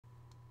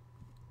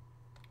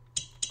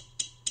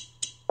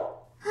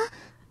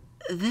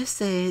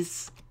This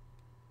is...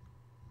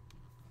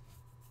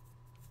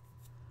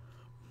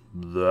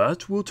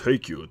 That will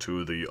take you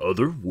to the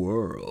other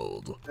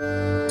world.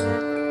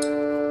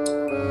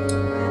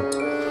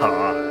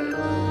 Hi.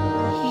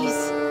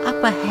 He's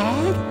up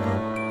ahead?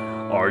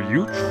 Are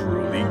you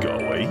truly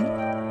going?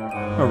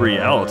 A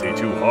reality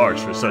too harsh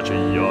for such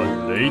a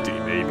young lady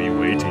may be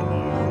waiting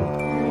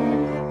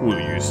you. Will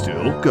you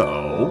still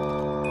go?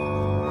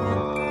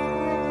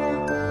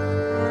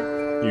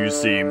 You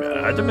seem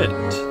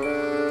adamant.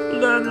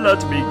 Then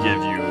let me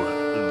give you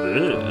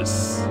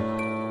this.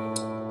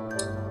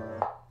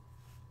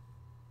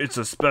 It's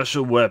a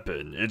special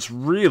weapon. It's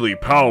really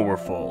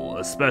powerful,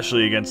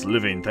 especially against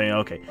living things.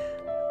 Okay.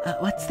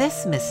 What's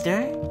this,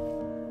 mister?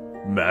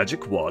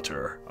 Magic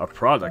water, a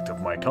product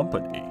of my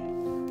company.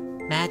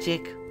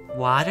 Magic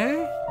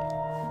water?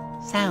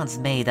 Sounds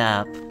made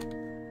up.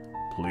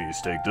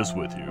 Please take this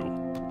with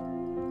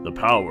you. The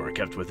power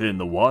kept within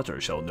the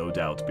water shall no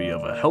doubt be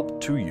of a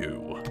help to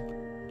you.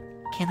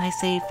 Can I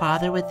save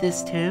Father with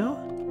this too?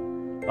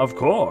 Of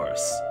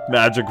course.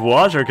 Magic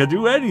water can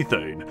do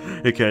anything.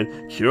 It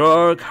can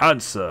cure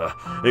cancer.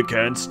 It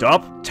can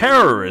stop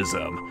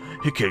terrorism.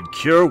 It can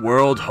cure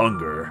world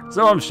hunger.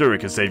 So I'm sure it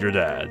can save your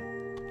dad.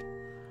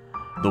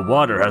 The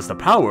water has the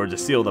power to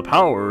seal the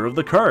power of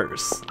the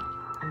curse.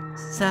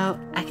 So,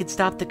 I could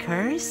stop the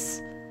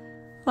curse?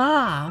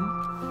 Mom?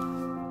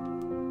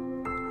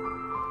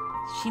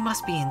 She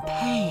must be in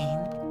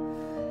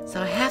pain.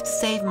 So I have to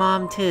save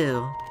Mom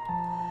too.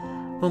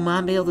 Will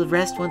Mom be able to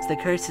rest once the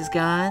curse is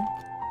gone?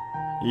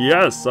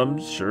 Yes, I'm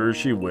sure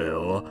she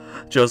will.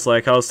 Just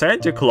like how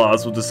Santa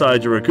Claus will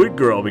decide you're a good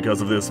girl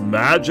because of this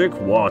magic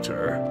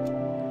water.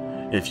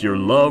 If your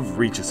love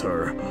reaches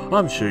her,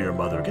 I'm sure your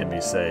mother can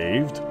be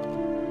saved.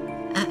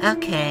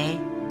 Okay.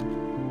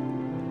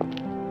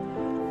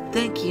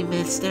 Thank you,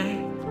 mister.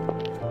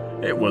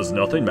 It was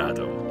nothing,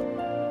 madam.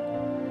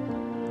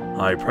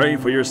 I pray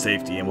for your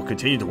safety and will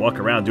continue to walk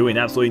around doing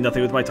absolutely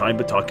nothing with my time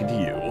but talking to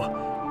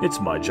you. It's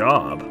my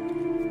job.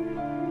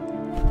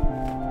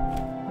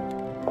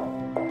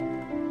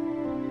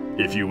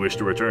 If you wish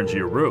to return to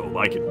your room,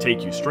 I can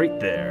take you straight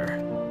there.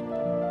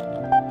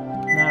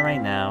 Not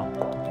right now,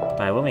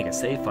 but I will make a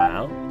save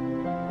file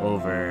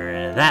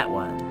over that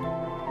one.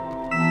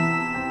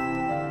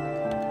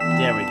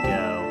 There we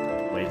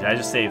go. Wait, did I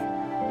just save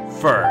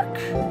Ferk?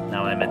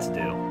 Not what I meant to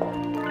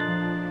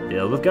do.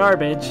 Filled with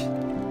garbage.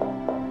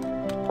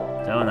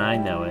 Don't I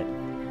know it.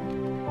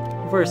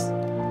 First,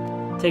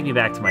 take me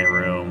back to my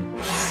room.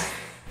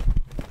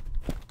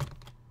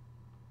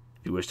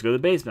 If you wish to go to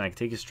the basement, I can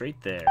take you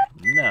straight there.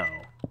 No.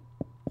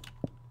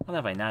 What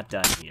have I not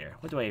done here?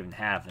 What do I even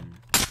have? And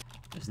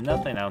there's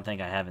nothing I don't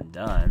think I haven't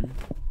done.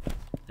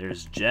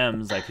 There's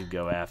gems I could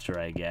go after,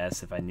 I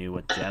guess, if I knew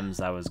what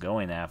gems I was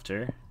going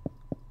after.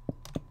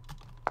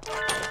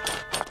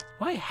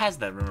 Why has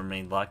that room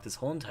remained locked this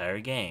whole entire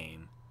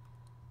game?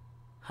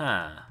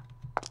 Huh.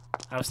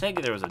 I was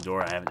thinking there was a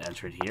door I haven't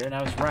entered here, and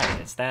I was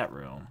right. It's that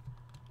room.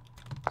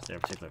 Is there a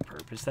particular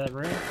purpose to that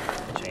room?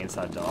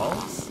 Chainsaw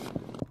dolls?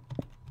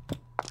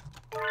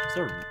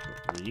 Were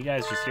you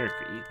guys just here?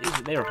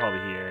 They were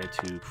probably here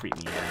to creep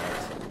me out.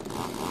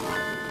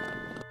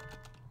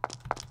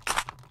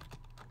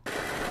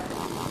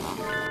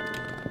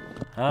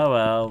 Oh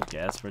well,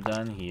 guess we're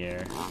done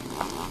here.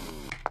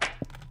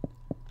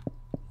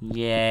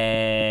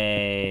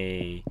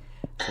 Yay!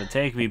 So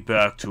take me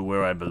back to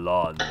where I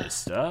belong,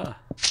 mister.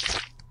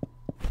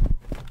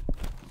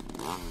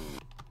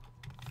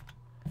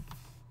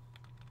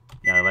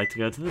 Now I'd like to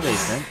go to the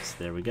basement.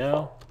 There we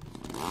go.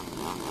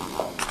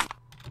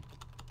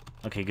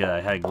 Okay, good. I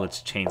had a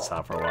glitched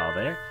chainsaw for a while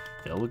there.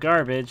 Filled with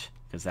garbage,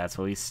 because that's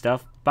what we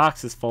stuff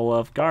boxes full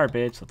of.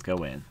 Garbage. Let's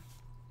go in.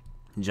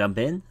 Jump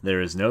in. There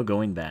is no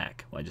going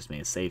back. Well, I just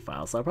made a save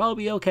file, so I'll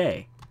probably be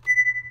okay.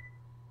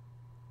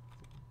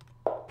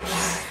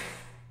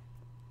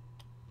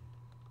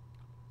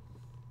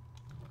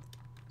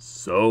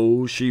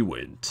 So she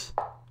went.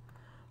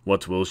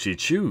 What will she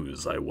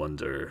choose, I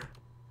wonder?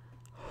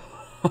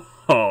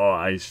 Oh,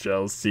 I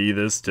shall see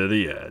this to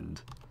the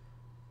end.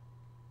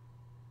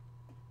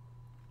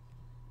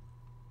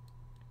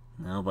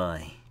 Oh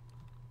boy.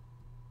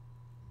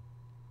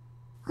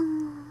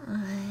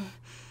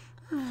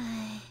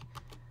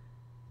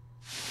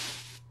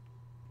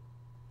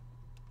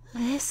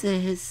 This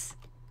is...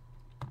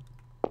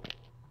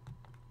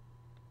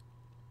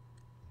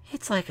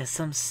 It's like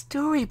some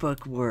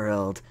storybook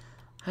world.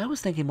 I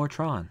was thinking more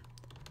Tron.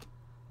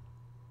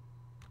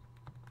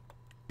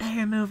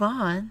 Better move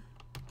on.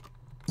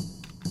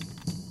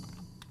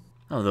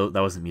 Oh,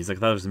 that wasn't music. I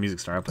thought it was the music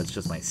starting up, but it's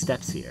just my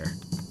steps here.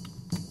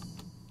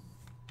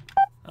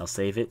 I'll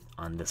save it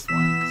on this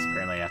one, because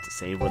apparently I have to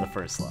save with the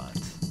first slot.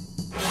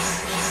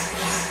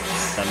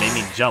 That made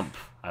me jump.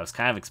 I was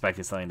kind of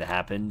expecting something to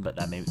happen, but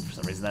that made, for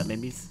some reason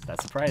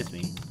that surprised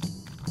me.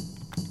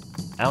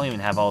 I don't even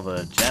have all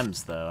the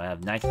gems, though. I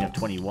have 19 of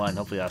 21.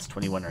 Hopefully that's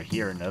 21 are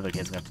here. In other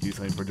case, I'm going to have to do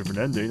something for a different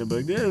ending. I'm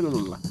like,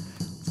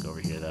 let's go over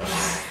here, though.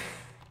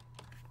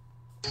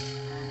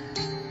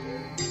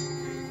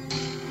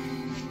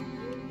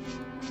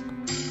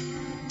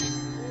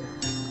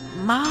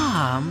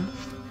 Mom?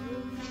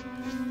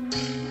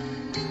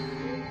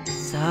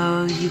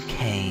 So you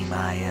came,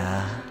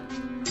 Aya.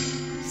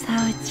 So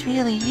it's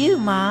really you,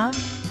 Mom?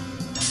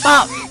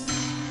 Mom!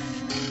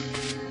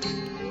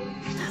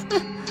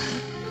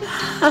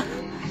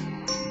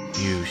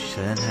 You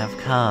shouldn't have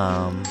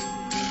come.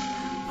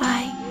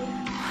 Why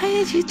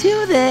did you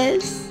do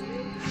this?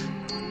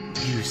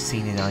 You've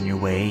seen it on your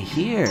way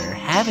here,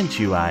 haven't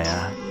you,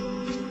 Aya?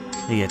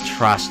 The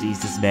atrocities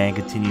this man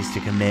continues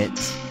to commit.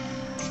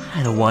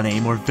 I don't want any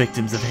more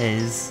victims of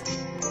his.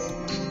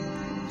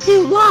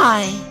 You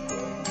lie!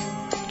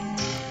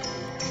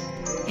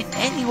 If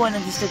anyone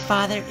understood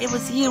Father, it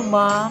was you,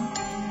 Mom.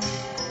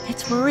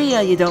 It's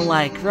Maria you don't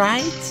like,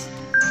 right?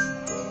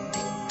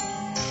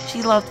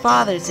 She loved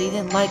Father, so you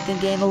didn't like them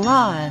getting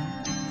along.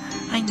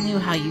 I knew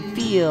how you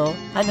feel.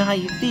 I know how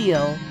you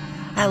feel.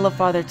 I love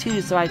Father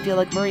too, so I feel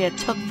like Maria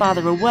took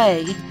Father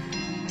away.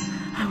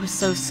 I was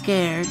so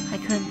scared, I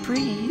couldn't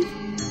breathe.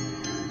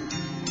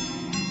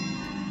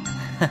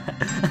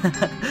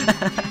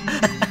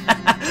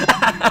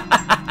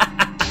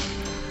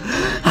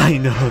 I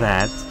know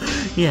that.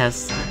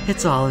 Yes,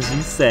 it's all as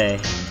you say.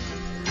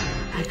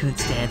 I couldn't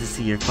stand to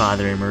see your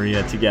Father and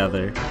Maria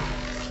together.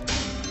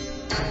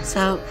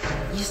 So,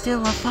 you still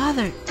love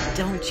Father,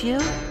 don't you?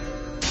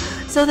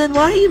 So then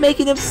why are you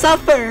making him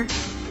suffer?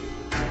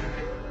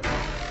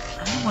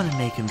 I don't want to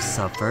make him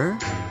suffer.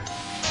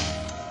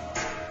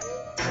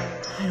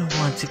 I don't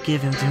want to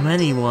give him to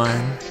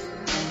anyone.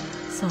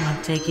 So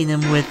I'm taking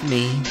him with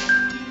me.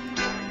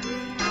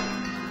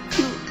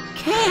 You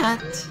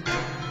can't.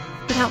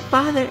 Without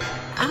Father,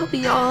 I'll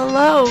be all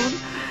alone.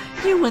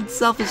 You're one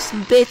selfish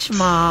bitch,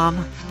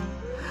 Mom.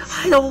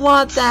 I don't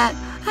want that.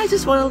 I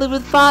just want to live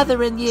with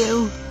Father and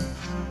you.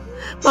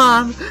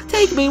 Mom,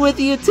 take me with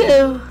you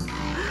too.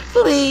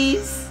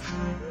 Please.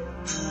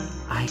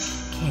 I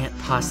can't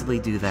possibly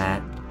do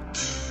that.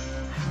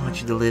 I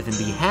want you to live and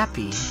be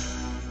happy.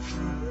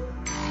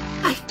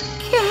 I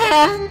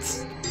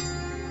can't.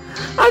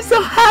 I'm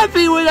so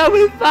happy when I'm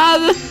with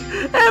Father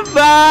and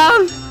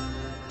Mom.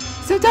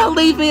 So don't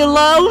leave me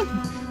alone.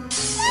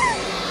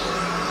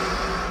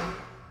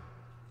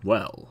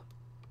 Well.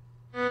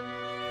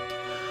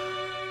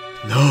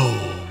 No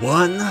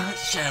one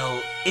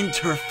shall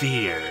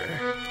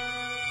interfere.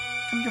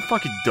 I'm your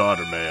fucking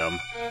daughter, ma'am.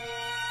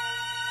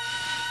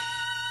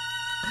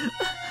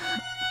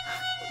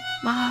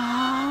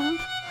 Mom.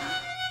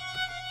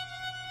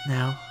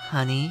 Now,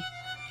 honey,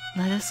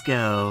 let us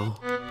go.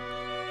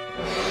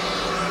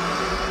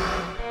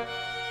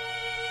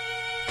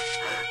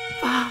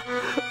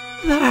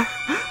 Father.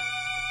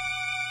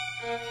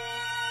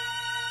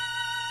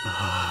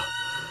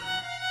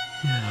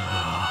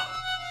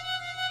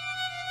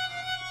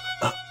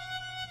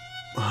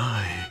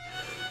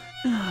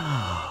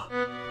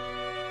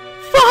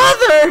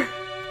 Father!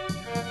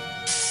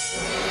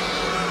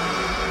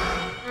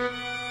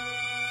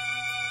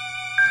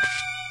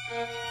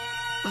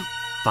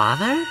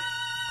 Father?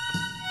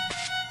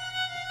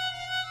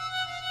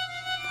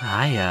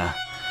 Aya,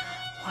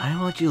 why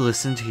won't you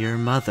listen to your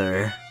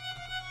mother?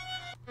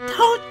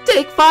 Don't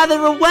take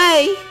Father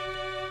away!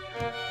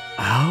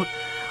 Out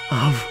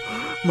of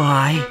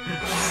my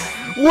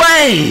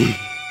way!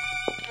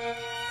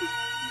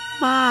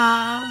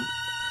 Mom.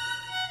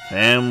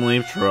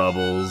 Family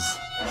troubles.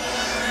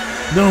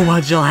 No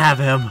one shall have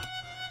him.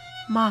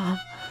 Mom,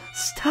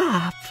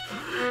 stop.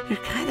 You're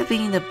kind of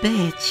being a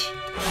bitch.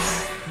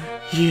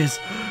 He is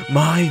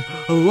mine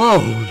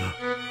alone.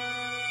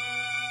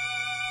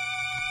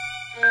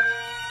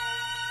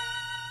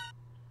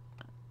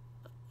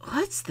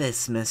 What's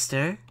this,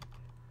 mister?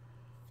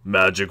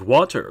 Magic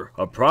water,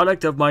 a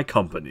product of my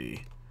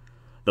company.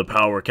 The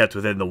power kept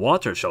within the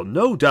water shall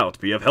no doubt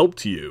be of help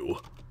to you.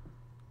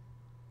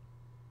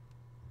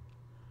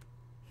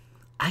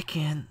 I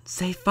can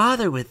save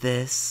Father with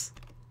this.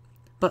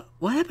 But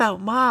what about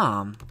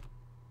Mom?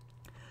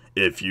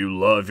 If your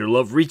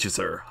love reaches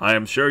her, I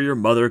am sure your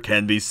mother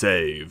can be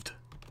saved.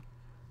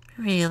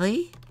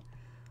 Really?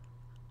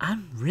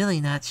 I'm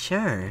really not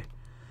sure.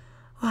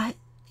 What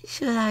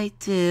should I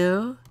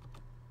do?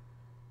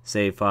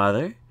 Save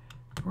Father?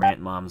 Grant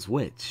Mom's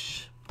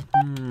wish.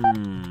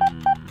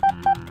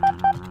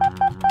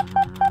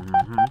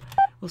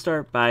 We'll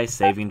start by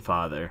saving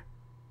Father.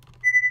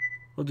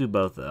 We'll do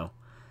both, though.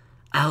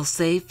 I'll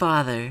save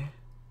Father.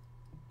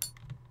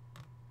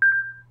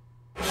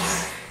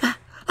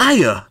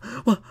 Aya,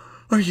 what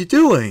are you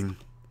doing?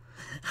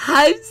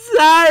 I'm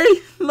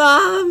sorry,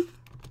 Mom.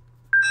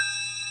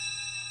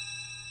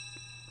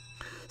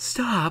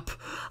 Stop,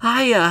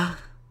 Aya.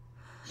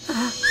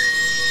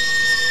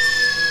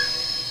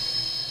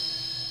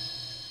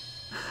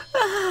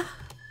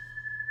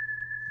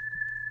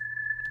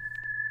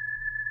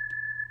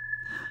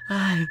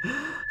 I'm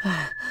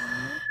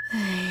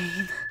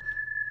pain.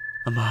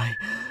 My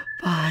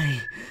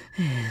body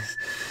is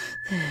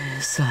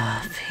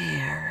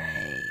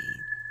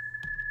disappearing.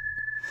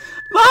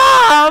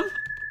 Mom!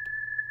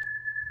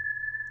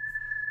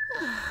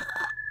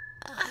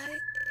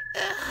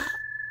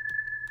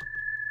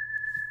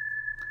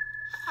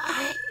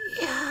 I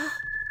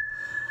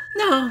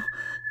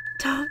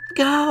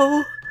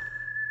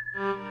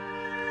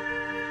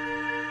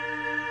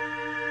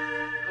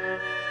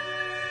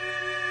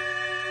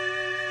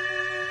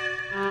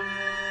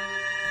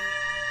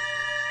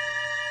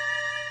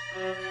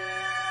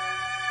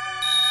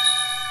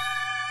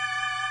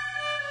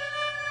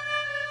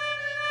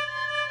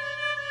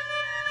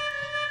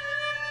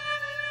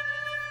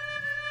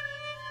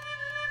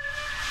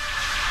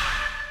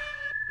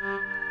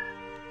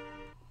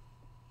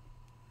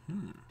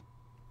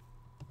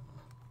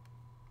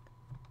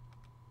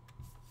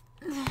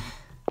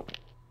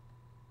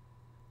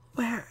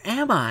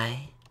am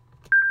I?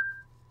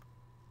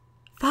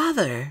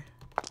 Father?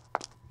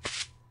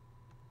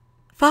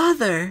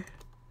 Father?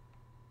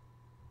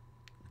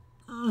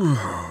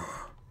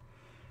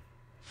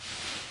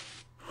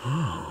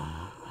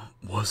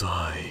 Was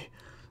I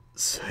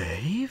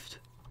saved?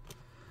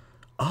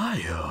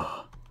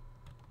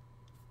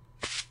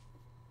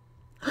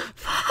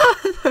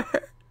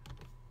 Father!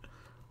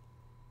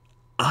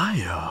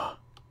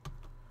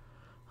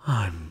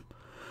 I'm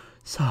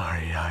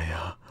sorry,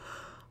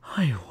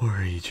 I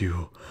worried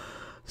you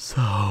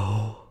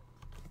so.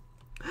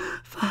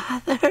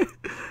 Father?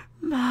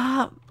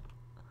 Mom?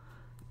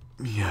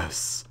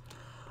 Yes,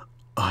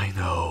 I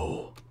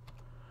know.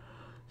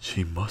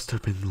 She must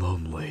have been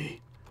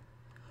lonely.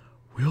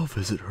 We'll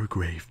visit her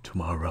grave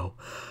tomorrow,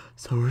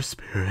 so her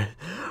spirit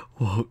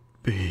won't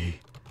be.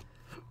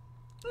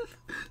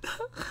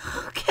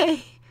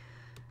 Okay.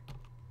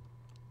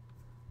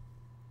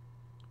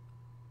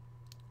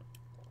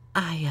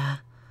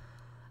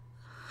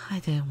 I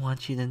didn't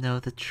want you to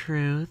know the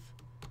truth.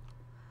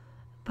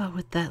 But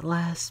with the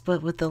last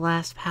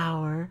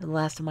power, the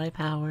last of my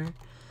power.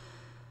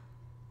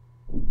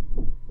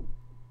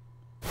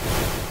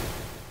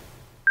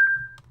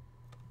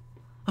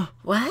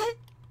 What?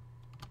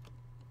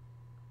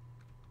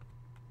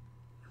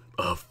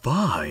 A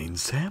fine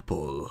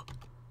sample.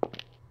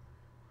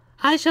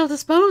 I shall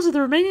dispose of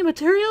the remaining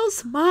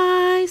materials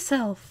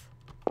myself.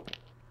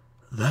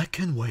 That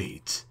can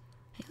wait.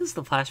 Here's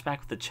the flashback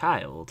with the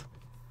child.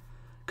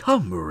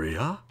 Come,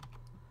 Maria.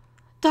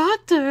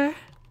 Doctor!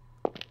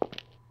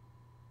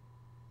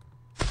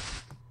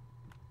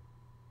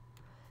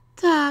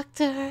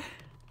 Doctor.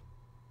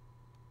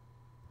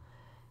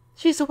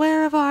 She's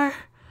aware of our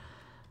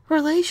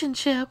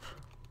relationship.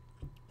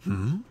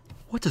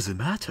 What does it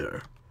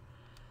matter?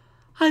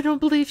 I don't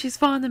believe she's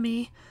fond of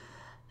me.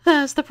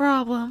 That's the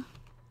problem.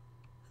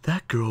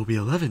 That girl will be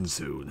 11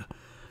 soon.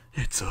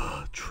 It's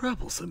a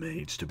troublesome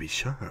age, to be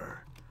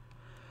sure.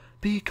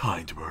 Be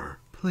kind to her,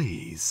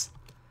 please.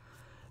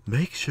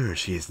 Make sure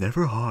she is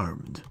never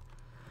harmed.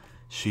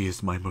 She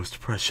is my most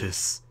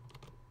precious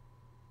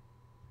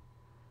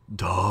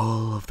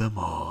doll of them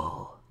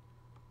all.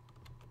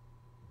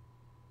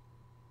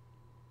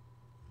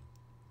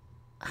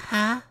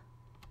 Huh?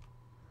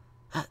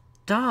 A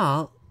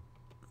doll?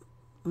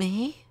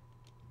 Me?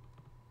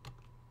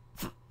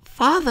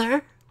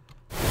 Father?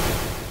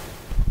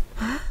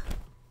 Huh?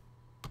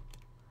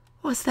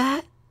 What's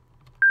that?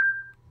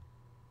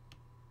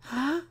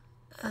 Huh?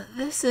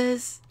 This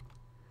is...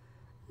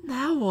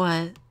 Now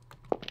what?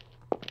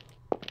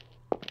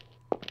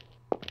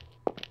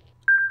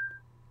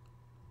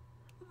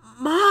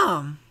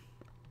 Mom!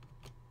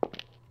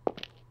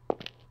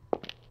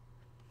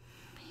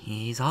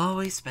 He's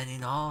always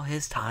spending all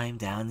his time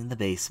down in the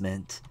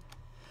basement.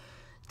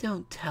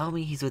 Don't tell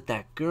me he's with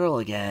that girl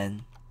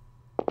again.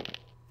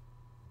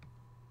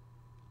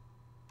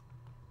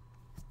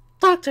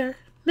 Doctor,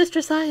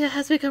 Mistress Aya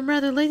has become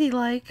rather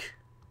ladylike.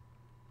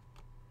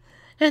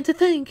 And to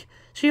think,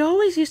 she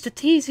always used to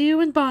tease you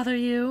and bother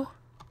you.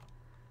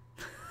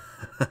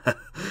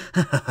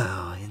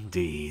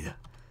 Indeed.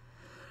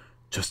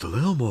 Just a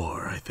little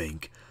more, I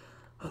think.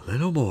 A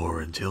little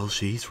more until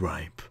she's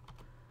ripe.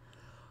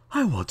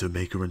 I want to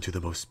make her into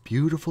the most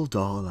beautiful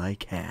doll I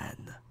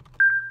can.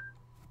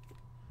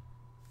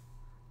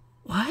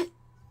 What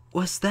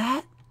was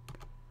that?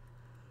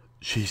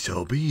 She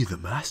shall be the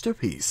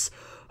masterpiece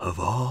of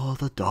all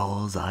the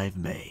dolls I've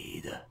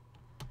made.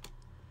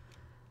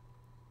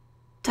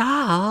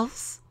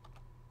 Dolls?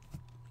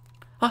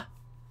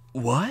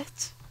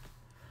 What?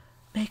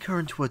 Make her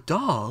into a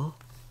doll?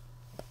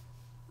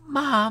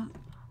 Mom,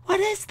 what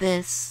is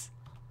this?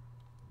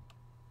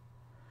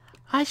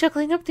 I shall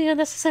clean up the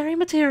unnecessary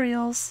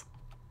materials.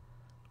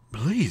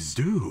 Please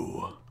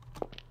do.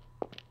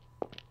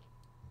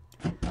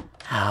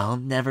 I'll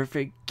never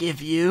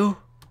forgive you.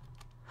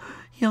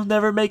 You'll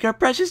never make our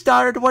precious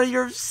daughter one of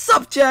your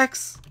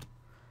subjects.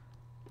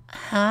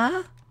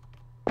 Huh?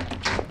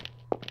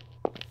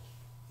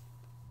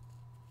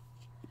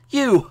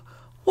 You!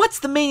 What's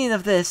the meaning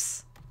of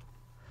this?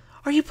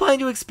 Are you planning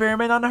to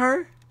experiment on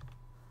her?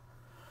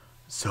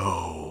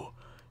 So,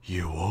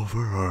 you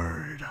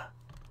overheard.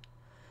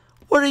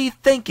 What are you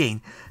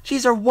thinking?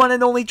 She's our one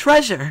and only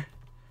treasure.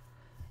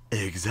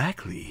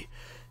 Exactly.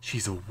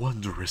 She's a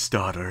wondrous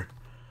daughter.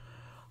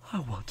 I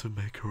want to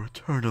make her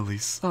eternally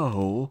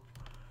so.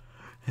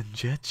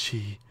 And yet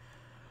she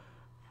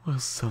will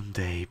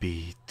someday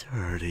be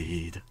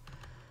dirtied.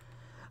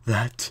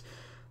 That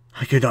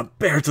I cannot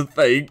bear to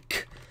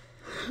think.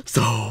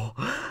 So,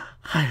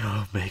 I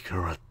will make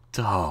her a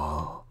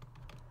doll.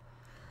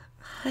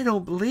 I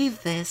don't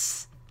believe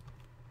this.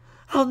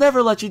 I'll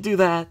never let you do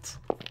that.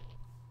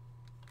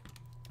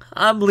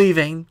 I'm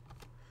leaving.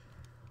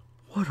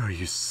 What are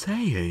you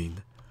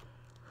saying?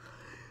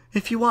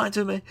 If you want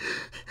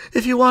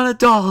a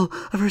doll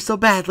of her so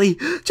badly,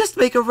 just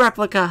make a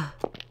replica.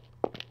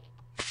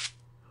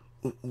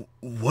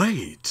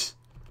 Wait.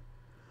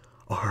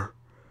 Are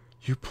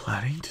you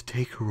planning to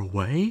take her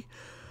away?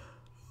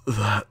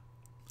 That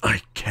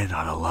I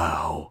cannot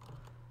allow.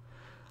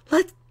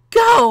 Let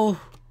go!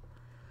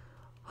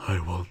 I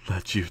won't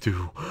let you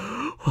do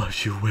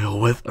what you will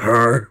with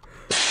her.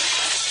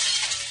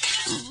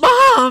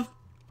 Mom!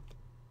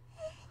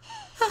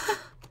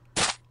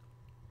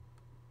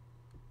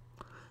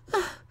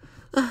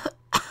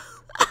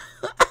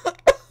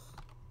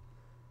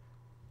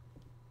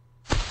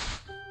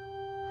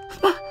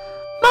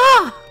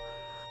 Mom!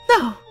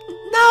 No!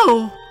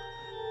 No!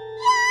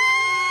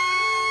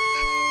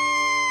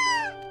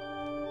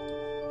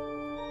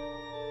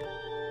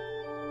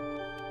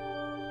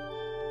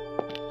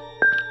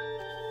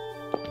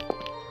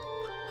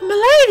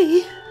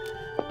 Milady!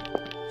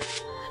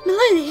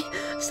 Milady,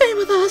 stay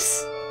with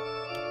us!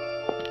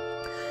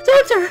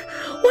 Doctor,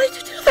 why'd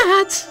you do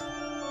that?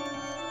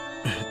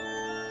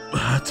 It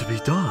had to be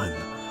done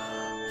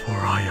for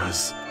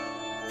Aya's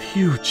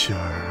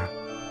future.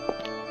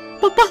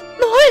 But,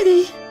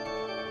 Milady!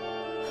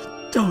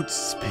 Don't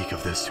speak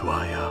of this to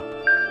Aya.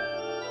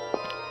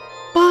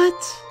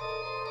 But...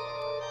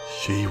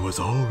 She was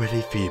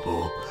already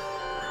feeble.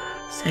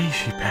 Say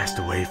she passed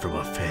away from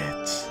a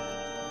fit.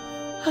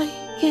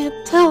 I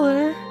can't tell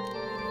her.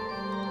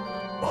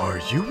 Are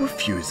you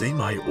refusing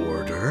my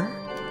order?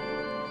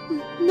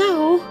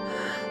 No,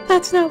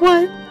 that's not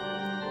what...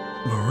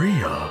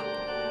 Maria.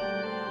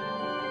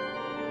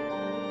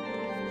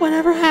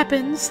 Whatever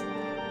happens,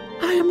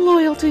 I am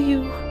loyal to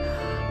you,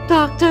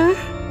 Doctor.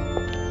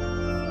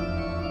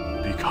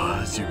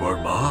 Because you are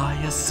my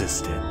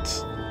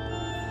assistant.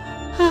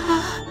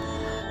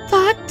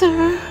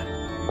 Doctor.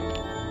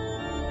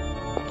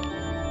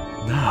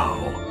 Now,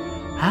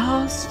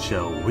 how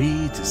shall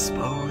we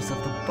dispose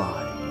of the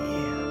body?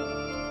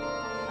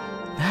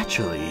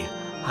 Naturally,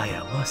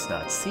 Aya must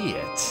not see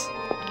it.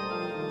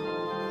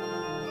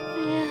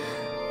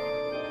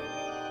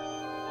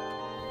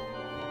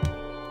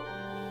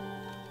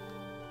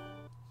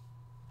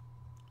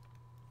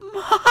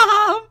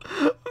 Mom!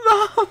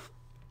 Mom!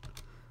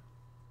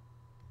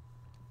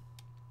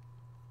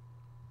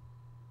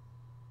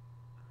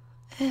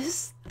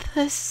 Is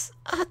this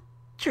a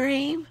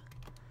dream?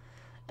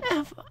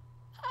 Am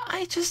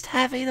I just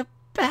having a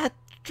bad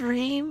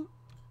dream?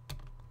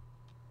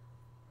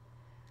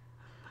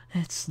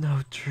 It's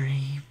no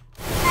dream.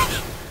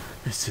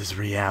 This is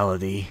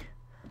reality.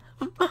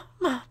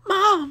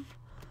 Mom!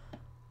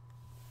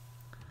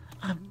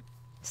 I'm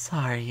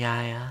sorry,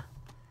 Yaya.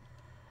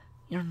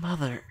 Your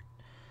mother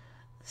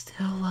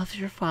still loves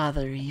your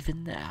father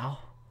even now.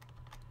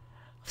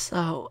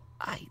 So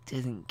I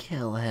didn't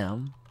kill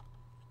him.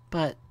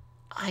 But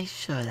I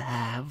should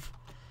have.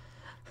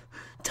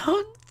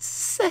 Don't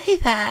say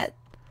that!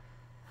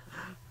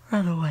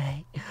 Run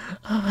away.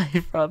 Away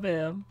from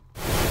him.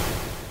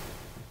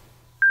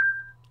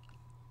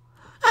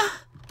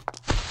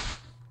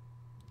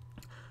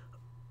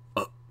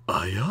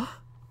 Aya?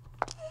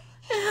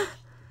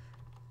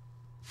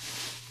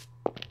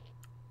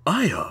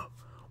 Aya,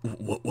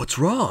 what's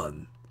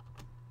wrong?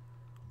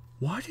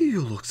 Why do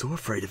you look so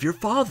afraid of your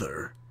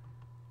father?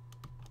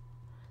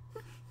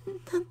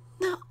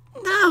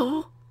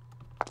 No.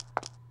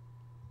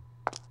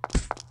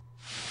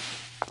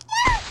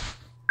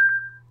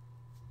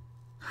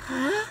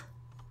 Huh?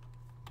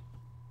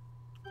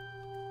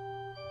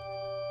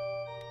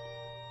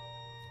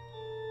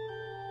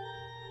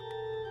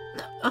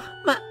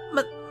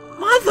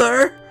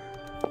 Mother?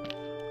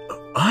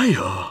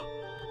 Aya!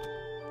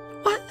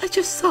 What I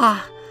just saw,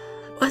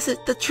 was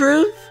it the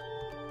truth?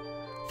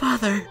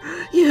 Father,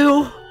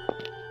 you...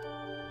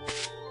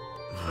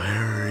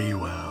 Very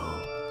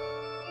well.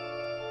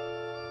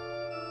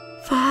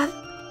 Father?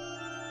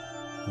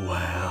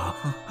 Well,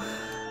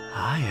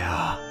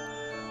 Aya,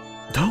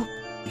 don't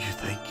you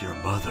think your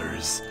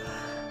mother's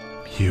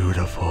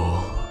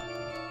beautiful?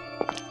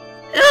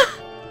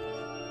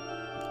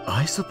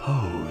 I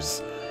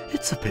suppose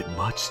it's a bit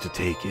much to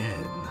take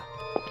in.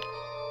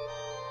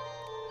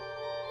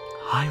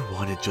 I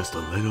wanted just a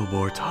little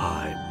more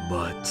time,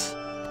 but...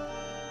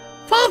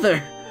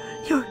 Father!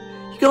 You're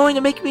going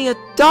to make me a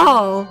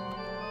doll!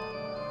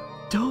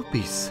 Don't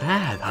be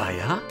sad,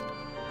 Aya.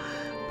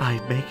 By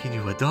making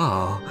you a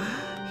doll,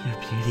 your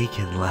beauty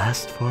can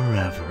last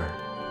forever.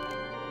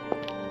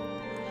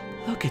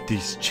 Look at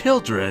these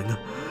children.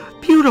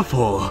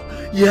 Beautiful,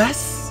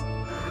 yes?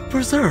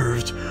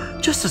 Preserved,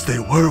 just as they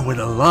were when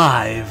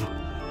alive.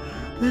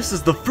 This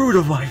is the fruit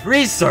of my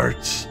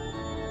research.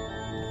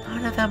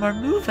 None of them are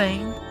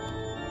moving.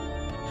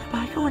 Am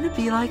I going to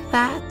be like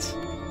that?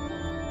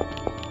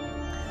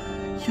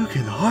 You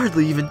can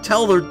hardly even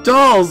tell they're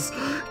dolls,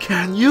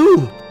 can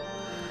you?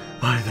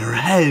 By their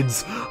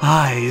heads,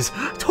 eyes,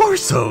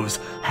 torsos,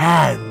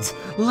 hands,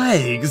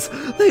 legs,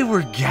 they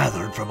were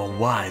gathered from a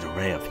wide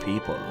array of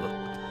people.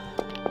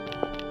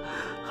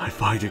 I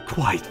find it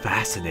quite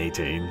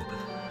fascinating.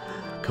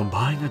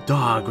 Combine a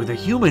dog with a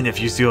human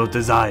if you so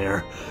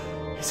desire.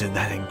 Isn't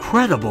that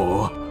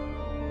incredible?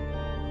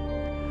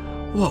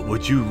 What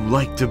would you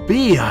like to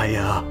be,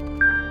 Aya?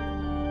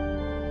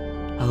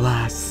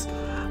 Alas,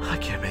 I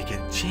can't make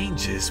any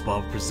changes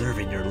while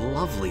preserving your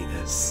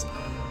loveliness.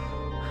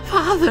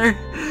 Father!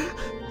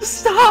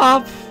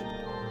 Stop!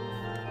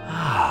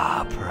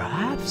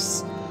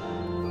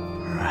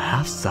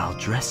 Perhaps I'll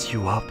dress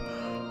you up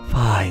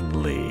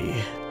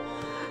finely.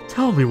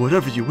 Tell me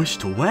whatever you wish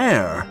to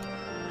wear.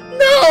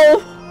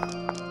 No!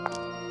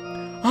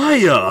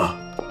 Aya!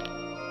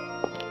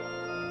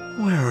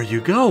 Where are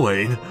you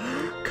going?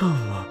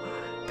 Come,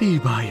 be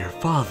by your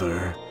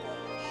father.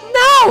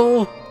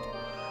 No!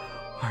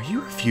 Are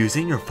you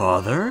refusing your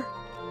father?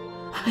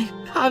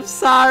 I'm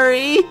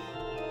sorry.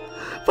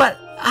 But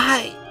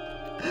I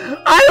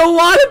don't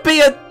want to be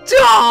a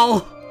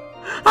doll!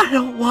 I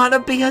don't want to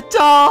be a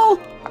doll!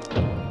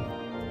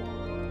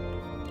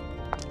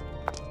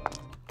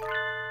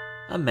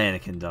 A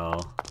mannequin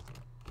doll.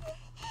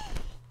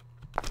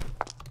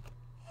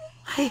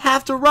 I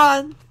have to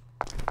run!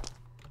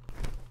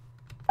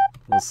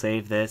 We'll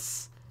save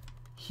this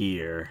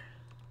here.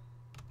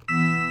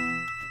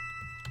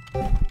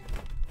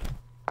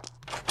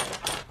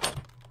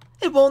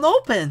 It won't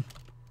open!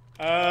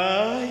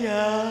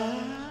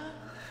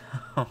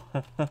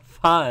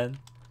 Fun.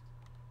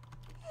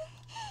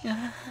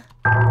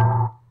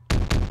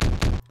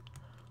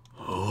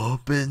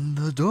 Open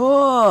the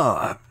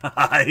door!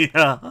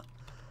 Aya!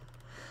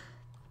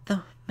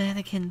 The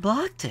mannequin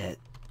blocked it.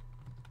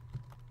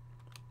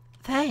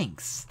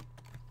 Thanks.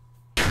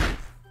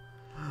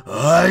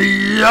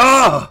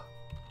 Aya!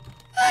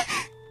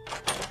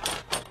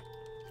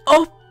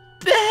 Open!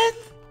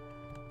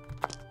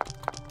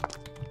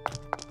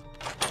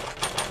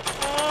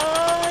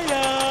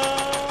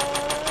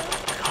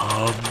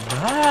 Come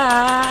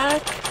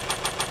back!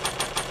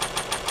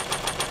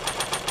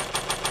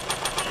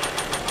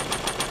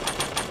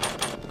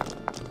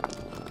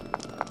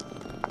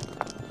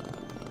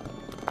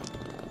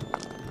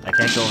 I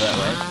can't go that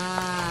way.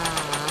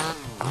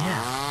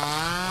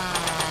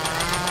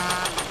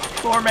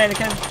 Poor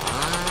mannequin.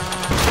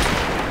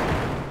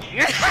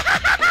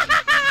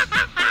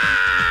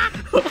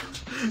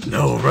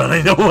 No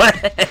running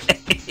away!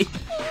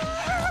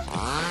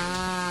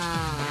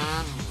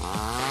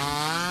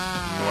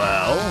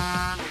 Well,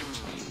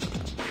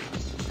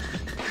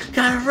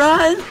 Gotta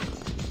run!